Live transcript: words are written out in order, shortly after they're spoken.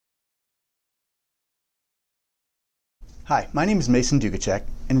Hi, my name is Mason Dugacek,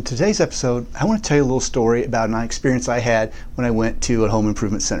 and in today's episode, I want to tell you a little story about an experience I had when I went to a home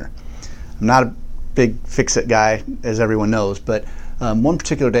improvement center. I'm not a big fix-it guy, as everyone knows, but one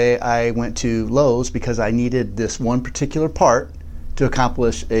particular day I went to Lowe's because I needed this one particular part to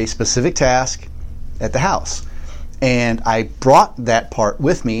accomplish a specific task at the house. And I brought that part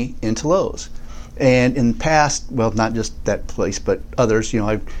with me into Lowe's. And in the past, well, not just that place, but others, you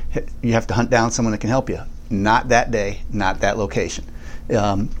have to hunt down someone that can help you. Not that day, not that location. It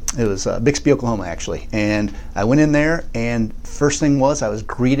was Bixby, Oklahoma, actually. And I went in there, and first thing was I was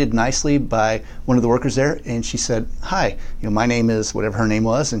greeted nicely by one of the workers there, and she said, "Hi, my name is," whatever her name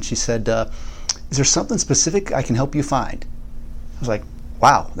was, and she said, "Is there something specific I can help you find?" I was like,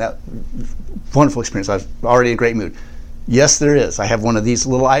 wow, that wonderful experience. I was already in a great mood. Yes, there is. I have one of these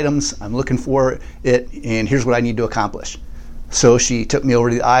little items. I'm looking for it, and here's what I need to accomplish. So she took me over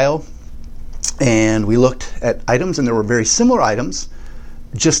to the aisle, and we looked at items, and there were very similar items,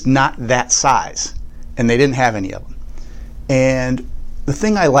 just not that size, and they didn't have any of them. And the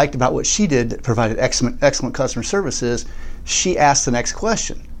thing I liked about what she did that provided excellent customer service is she asked the next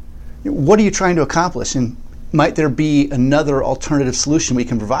question. What are you trying to accomplish? And might there be another alternative solution we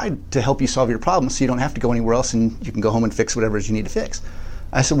can provide to help you solve your problem so you don't have to go anywhere else and you can go home and fix whatever it is you need to fix?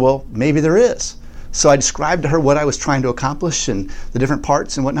 I said, well, maybe there is. So I described to her what I was trying to accomplish and the different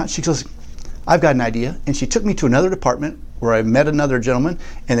parts and whatnot. She goes, I've got an idea. And she took me to another department where I met another gentleman,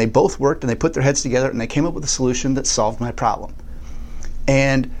 and they both worked and they put their heads together and they came up with a solution that solved my problem.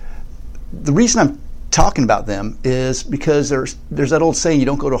 And the reason I'm talking about them is because there's that old saying, you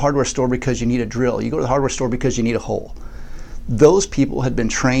don't go to a hardware store because you need a drill. You go to the hardware store because you need a hole. Those people had been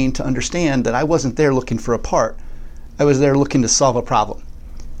trained to understand that I wasn't there looking for a part. I was there looking to solve a problem.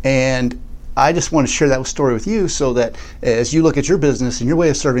 And I just want to share that story with you so that as you look at your business and your way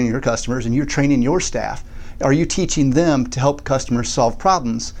of serving your customers and you're training your staff, are you teaching them to help customers solve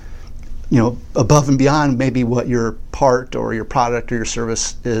problems, above and beyond maybe what your part or your product or your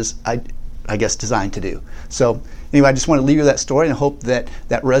service is, I guess, designed to do. So anyway, I just want to leave you that story and I hope that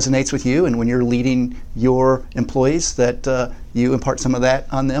resonates with you, and when you're leading your employees that you impart some of that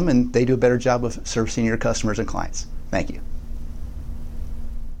on them and they do a better job of servicing your customers and clients. Thank you.